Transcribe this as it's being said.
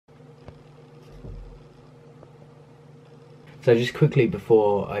So just quickly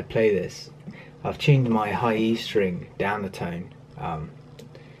before I play this, I've tuned my high E string down a tone.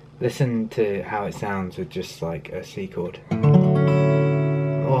 Listen to how it sounds with just like a C chord.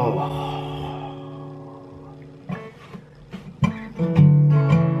 Oh.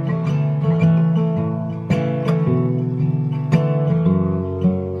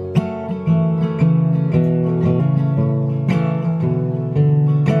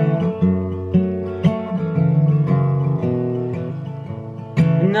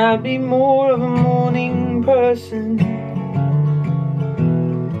 And I'd be more of a morning person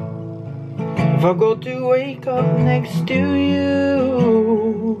if I got to wake up next to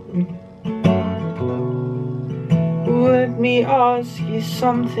you. Let me ask you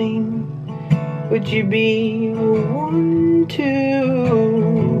something. Would you be one too?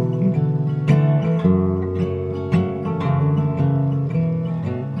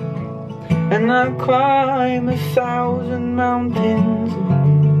 And I'd climb 1,000 mountains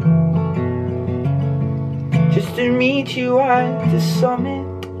just to meet you at the summit.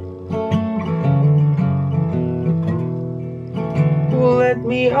 Well, let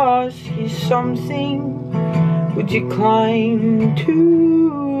me ask you something. Would you climb too?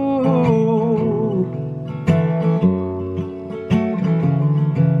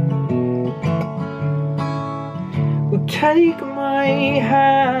 Well, take my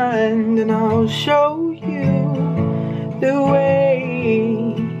hand and I'll show you the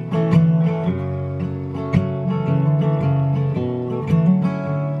way.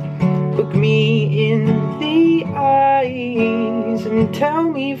 Look me in the eyes and tell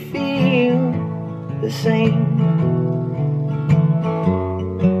me you feel the same.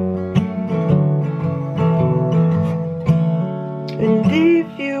 And if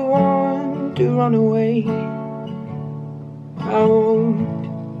you want to run away, I won't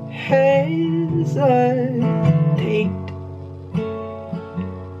hesitate,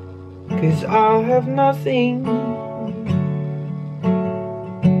 'cause I have nothing.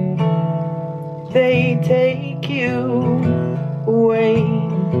 They take you away.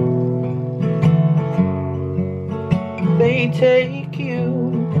 They take you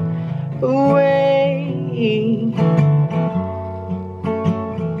away.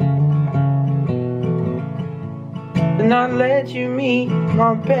 And I let you meet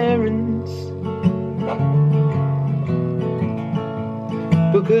my parents,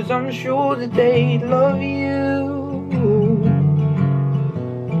 because I'm sure that they love you.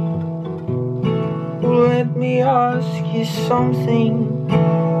 Let me ask you something.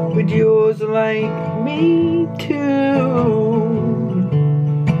 Would yours like me too?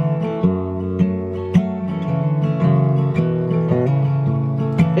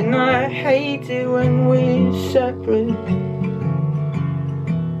 And I hate it when we're separate.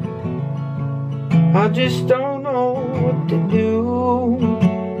 I just don't know what to do.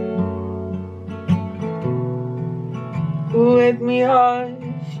 Let me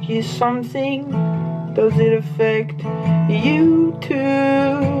ask you something. Does it affect you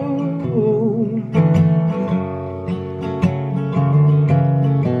too?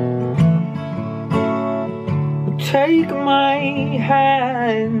 Take my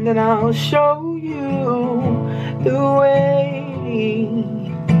hand and I'll show you the way.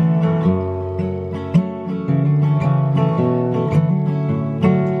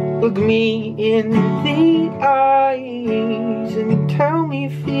 Look me in the eyes and tell me you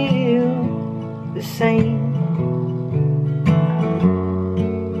feel the same.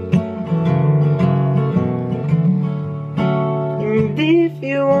 And if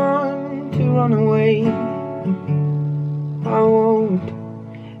you want to run away, I won't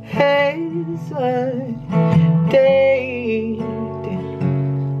hesitate,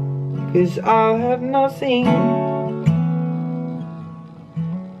 'cause I'll have nothing.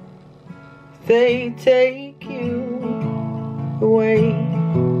 They take you away.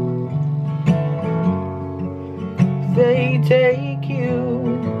 They take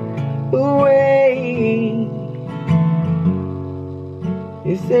you away.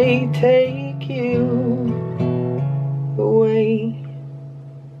 If they take you away.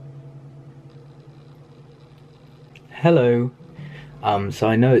 Hello. So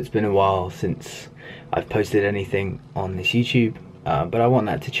I know it's been a while since I've posted anything on this YouTube, but I want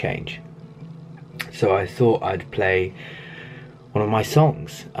that to change. So I thought I'd play one of my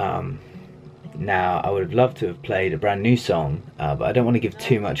songs. Now, I would have loved to have played a brand new song, but I don't want to give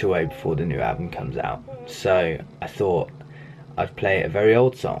too much away before the new album comes out. So I thought I'd play a very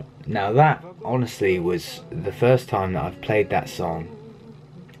old song. Now that, honestly, was the first time that I've played that song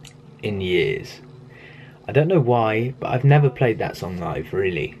in years. I don't know why, but I've never played that song live,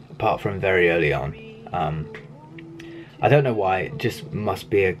 really, apart from very early on. I don't know why, it just must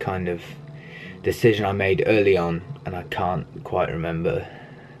be a kind of decision I made early on, and I can't quite remember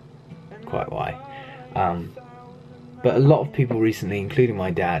quite why. But a lot of people recently, including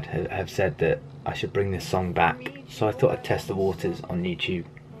my dad, have said that I should bring this song back, so I thought I'd test the waters on YouTube.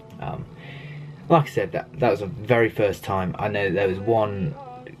 Like I said, that was the very first time. I know there was one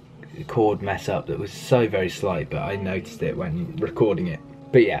chord mess up that was so very slight, but I noticed it when recording it.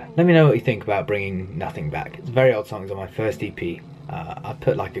 But yeah, let me know what you think about bringing Nothing back. It's a very old song. It's on my first EP. I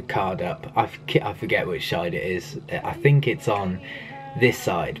put like a card up. I forget which side it is. I think it's on this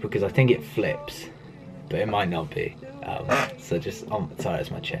side because I think it flips, but it might not be. So just sorry, that's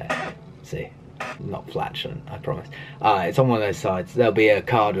my chair. See, not flatulent, I promise. It's on one of those sides. There'll be a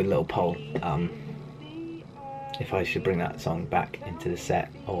card with a little poll. If I should bring that song back into the set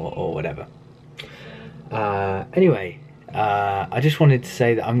or whatever. Anyway, I just wanted to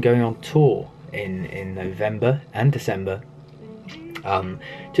say that I'm going on tour in November and December.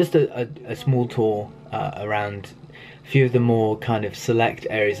 Just a small tour around a few of the more kind of select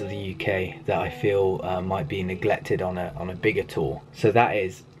areas of the UK that I feel might be neglected on a bigger tour. So that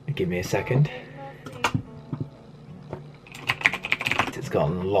is, give me a second. It's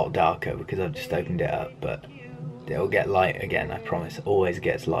gotten a lot darker because I've just opened it up, but it'll get light again, I promise. It always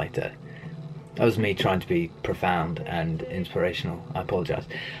gets lighter. That was me trying to be profound and inspirational. I apologise.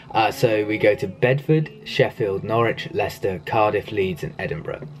 So we go to Bedford, Sheffield, Norwich, Leicester, Cardiff, Leeds and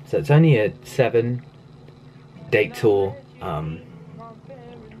Edinburgh. So it's only a 7-date tour. And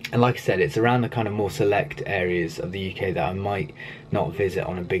like I said, it's around the kind of more select areas of the UK that I might not visit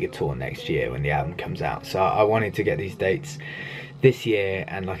on a bigger tour next year when the album comes out. So I wanted to get these dates this year,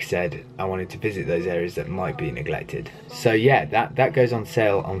 and like I said, I wanted to visit those areas that might be neglected. So yeah, that goes on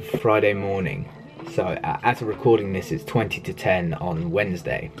sale on Friday morning. So as of recording this, it's 20 to 10 on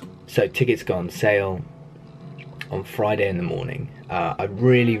Wednesday. So tickets go on sale on Friday in the morning. I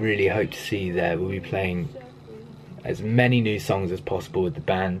really hope to see you there. We'll be playing as many new songs as possible with the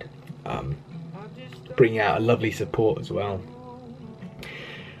band, bringing out a lovely support as well.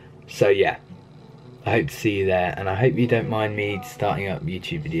 So yeah, I hope to see you there, and I hope you don't mind me starting up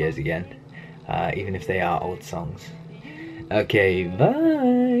YouTube videos again, even if they are old songs. Okay,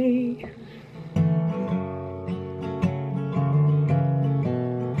 bye!